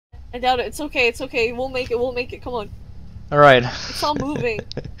I doubt it. It's okay. It's okay. We'll make it. We'll make it. Come on. All right. It's all moving.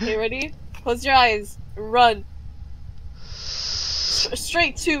 Okay, ready? Close your eyes. Run.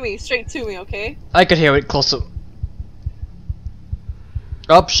 Straight to me. Straight to me. Okay. I could hear it close up.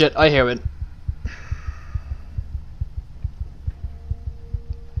 Oh shit! I hear it.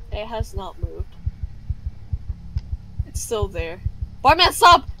 It has not moved. It's still there. Barman,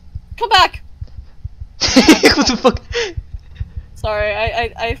 stop! Come back! What the fuck? Sorry,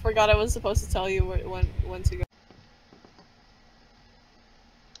 I forgot I was supposed to tell you when to go.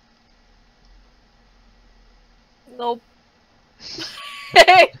 Nope.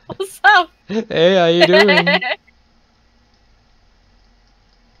 Hey, what's up? Hey, how you doing?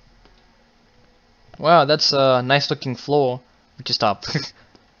 Wow, that's a nice looking floor. Would you stop?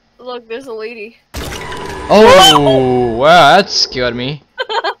 Look, there's a lady. Oh, wow, that scared me.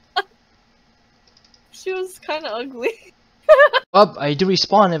 She was kind of ugly. Well, I do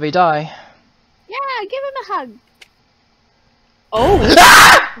respawn if I die. Yeah, give him a hug. Oh!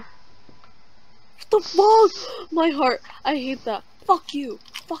 What the fuck? My heart. I hate that. Fuck you.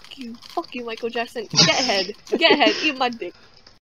 Fuck you. Fuck you, Michael Jackson. Get ahead. Get ahead. Eat my dick.